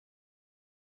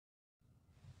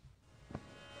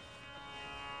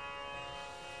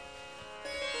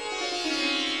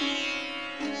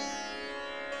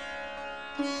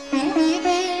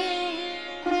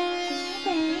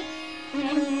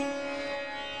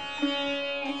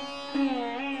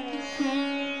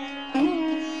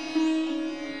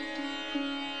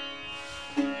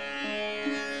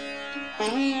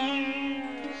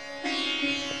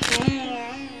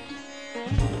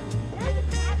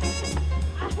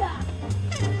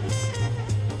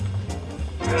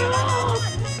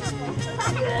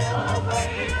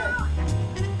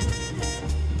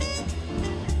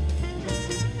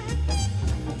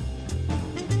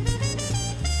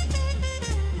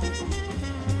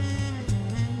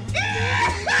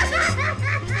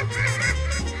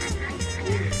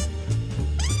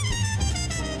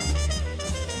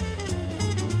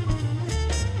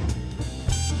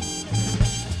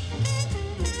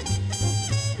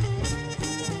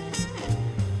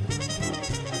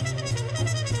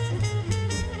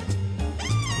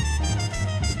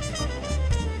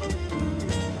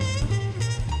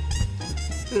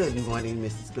Good morning,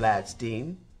 Mrs.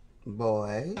 Gladstein.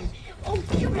 Boys. Oh,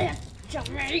 come here,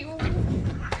 Johnny.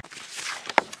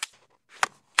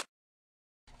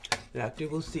 Doctor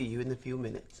will see you in a few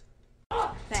minutes.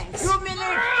 Thanks. 2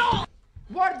 minutes?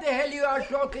 What the hell you are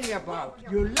talking about?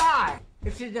 You lie.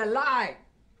 It is a lie.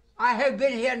 I have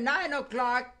been here 9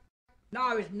 o'clock.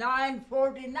 Now it's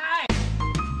 9:49.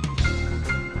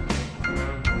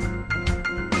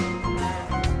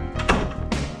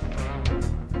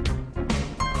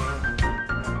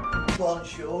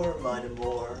 Bonjour, mon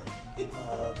amour.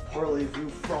 Parlez-vous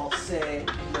français,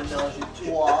 ménage à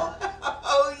trois?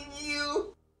 Oh,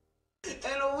 you!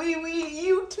 And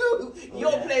you too!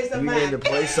 Your place of You mine. need to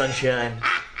play, sunshine.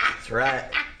 That's right.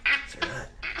 That's right.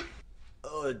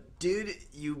 Oh, dude,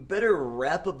 you better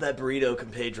wrap up that burrito,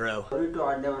 Compedro. Burrito,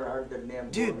 I never heard the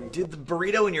name. Dude, the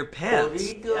burrito in your pants.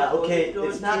 Burrito, Yeah, okay, burrito,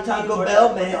 it's not chicken, Taco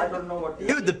whatever, Bell, man. I don't know what it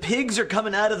Dude, is. the pigs are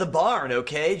coming out of the barn,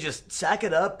 okay? Just sack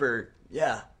it up or,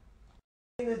 yeah.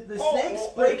 The snake's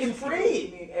breaking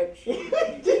free. Dude,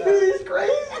 it's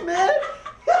crazy, man.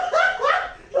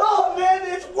 Oh, man,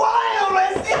 it's wild.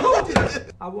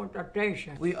 I want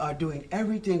attention. We are doing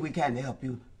everything we can to help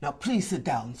you. Now, please sit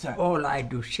down, sir. All I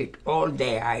do shit. All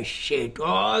day I shit.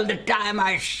 All the time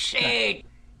I shit.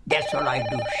 That's all I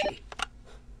do shit.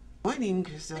 Morning,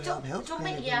 Crystal Health. 做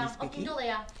乜嘢啊？我見到你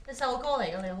啊，你細路哥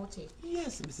嚟㗎，你好似。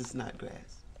 Yes, Mrs.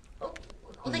 Snodgrass.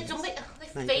 你做乜？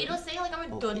你肥到死啦！你咁樣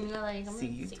燉㗎你，咁 See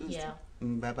you 樣食 Tuesday. 嘢啊？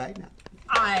 Bye-bye now.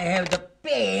 I have the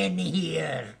pain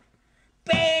here.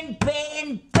 Pain,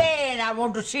 pain, pain. I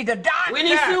want to see the doctor.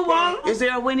 Winnie Sue Wong? Is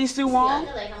there a Winnie Sue 人 Wong?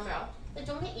 㗎你咁樣，你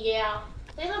做乜嘢啊？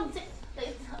你都唔知，你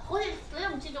好似你都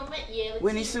唔知做乜嘢。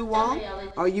 Winnie Sue Wong?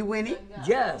 Are you Winnie?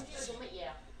 Yes. 做乜嘢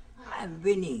啊？ I'm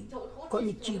Winnie.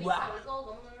 Konnichiwa.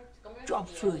 Chop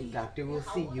suey. Doctor will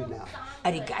see you now.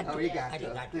 Arigato.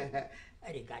 Arigato. Arigato.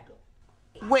 Arigato.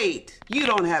 Wait, you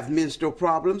don't have menstrual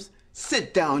problems.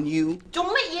 Sit down, you. 做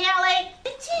乜嘢啊你？你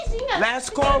黐線㗎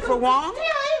Last call for Wong? 睇下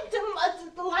你就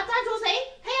話齋做死，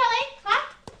睇下你嚇！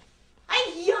哎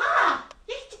呀，你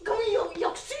咁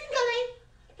肉酸㗎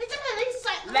你真係你細。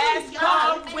 Last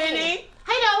call, Winnie. 喺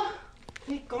度，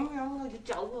你咁樣我要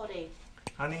走我哋。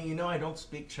 Honey, you know I don't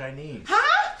speak Chinese. 嚇？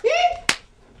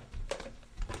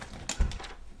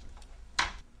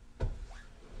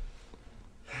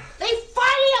你快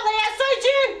啲入嚟啊，衰豬！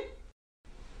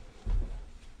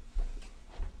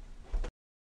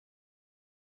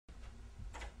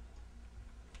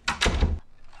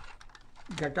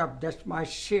 Get up. That's my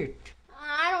shit.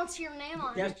 I don't see your name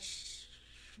on it. That's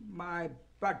my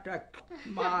buttock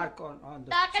mark on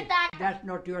the Taka, shit. taka. That's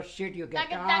not your shit. You get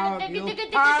Taka, out. taka, You taka,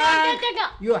 taka, punk. taka,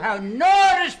 taka. You have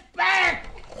no respect.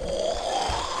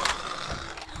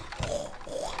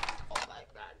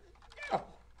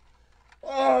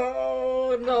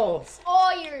 Oh no.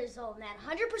 All yours, old man.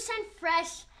 100%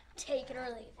 fresh. Take it or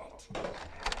leave it.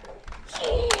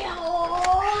 Ew!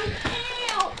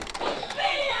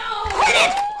 Quit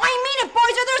it! I mean it,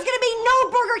 boys, or there's gonna be no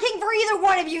Burger King for either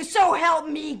one of you, so help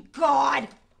me God!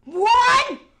 1,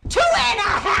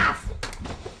 2.5!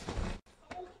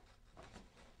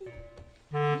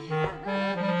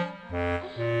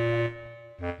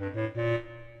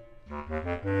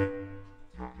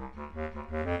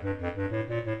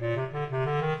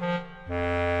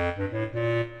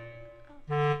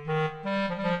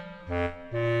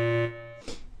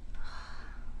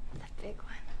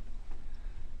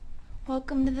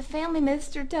 Welcome to the family,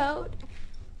 Mr. Toad.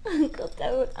 Uncle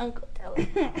Toad, Uncle Toad.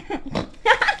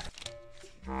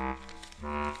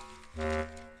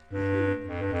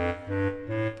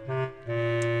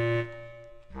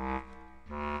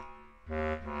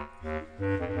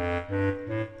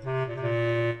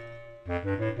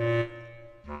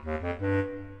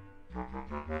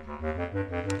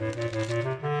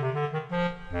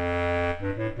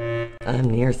 I'm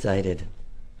nearsighted.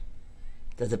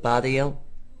 Does it bother you?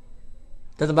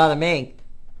 Doesn't bother me.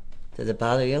 Does it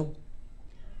bother you?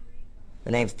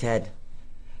 The name's Ted.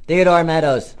 Theodore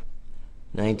Meadows.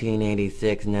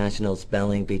 1986 National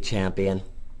Spelling Bee Champion.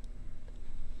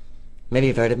 Maybe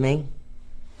you've heard of me?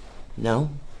 No?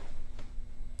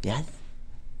 Yes?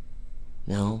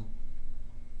 No?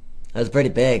 I was pretty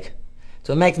big.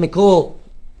 So it makes me cool.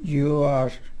 You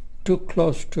are too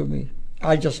close to me.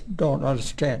 I just don't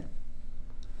understand.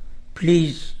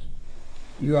 Please,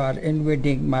 you are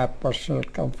invading my personal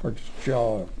comfort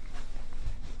zone.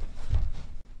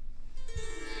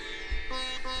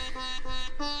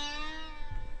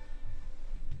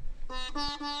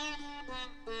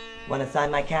 Want to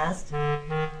sign my cast?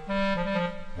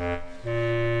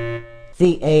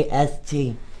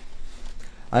 C-A-S-T.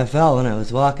 I fell when I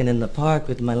was walking in the park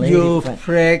with my lady You friend.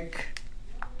 freak.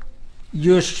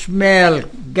 You smell.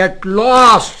 Get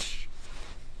lost.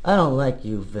 I don't like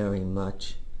you very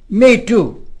much. Me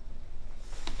too.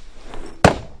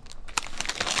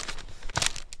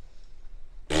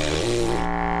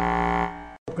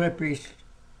 Okay, please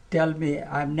tell me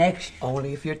I'm next.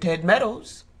 Only if you're Ted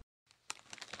Meadows.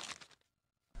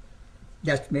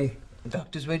 That's me. The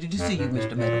doctor's ready to see you,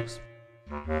 Mr. Meadows.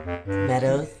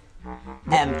 Meadows?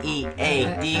 M-E-A-D-O-U-G-H-S.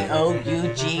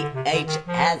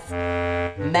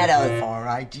 Meadows.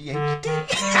 R-I-G-H-T.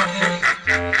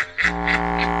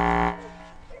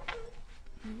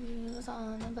 Wheels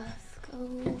on a bus go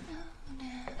round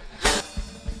and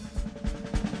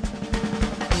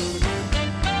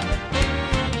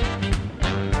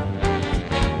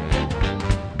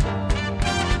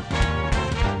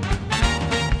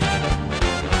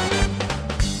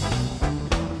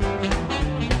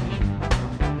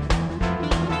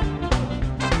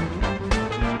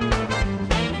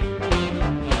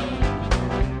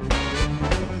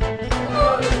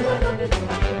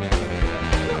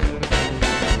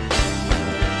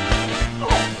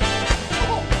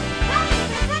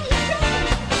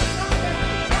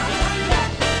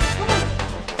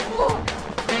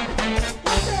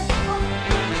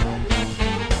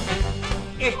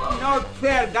It's not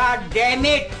fair, God damn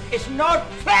it! It's not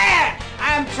fair!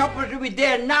 I'm supposed to be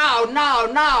there now.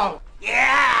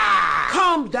 Yeah!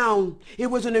 Calm down. It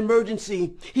was an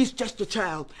emergency. He's just a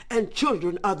child, and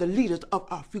children are the leaders of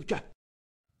our future.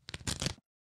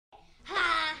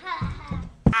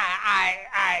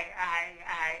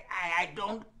 I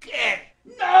don't care.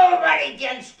 Nobody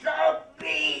can stop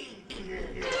me.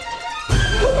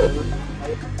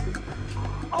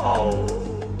 Oh.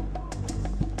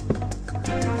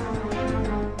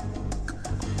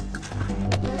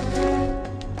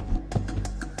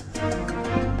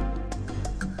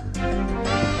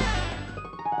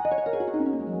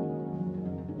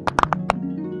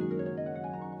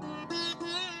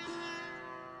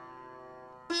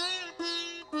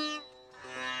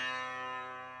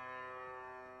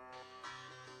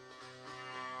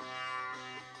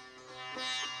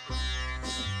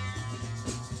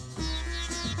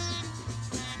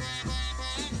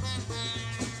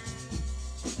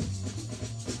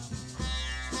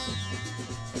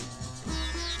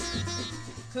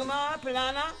 Kumar,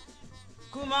 Pilana?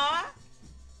 Kumar?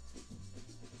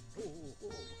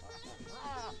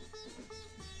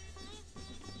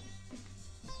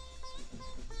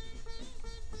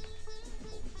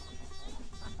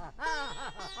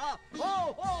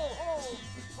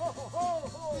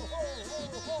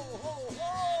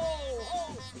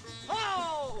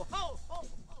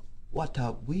 What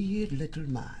a weird little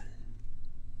man.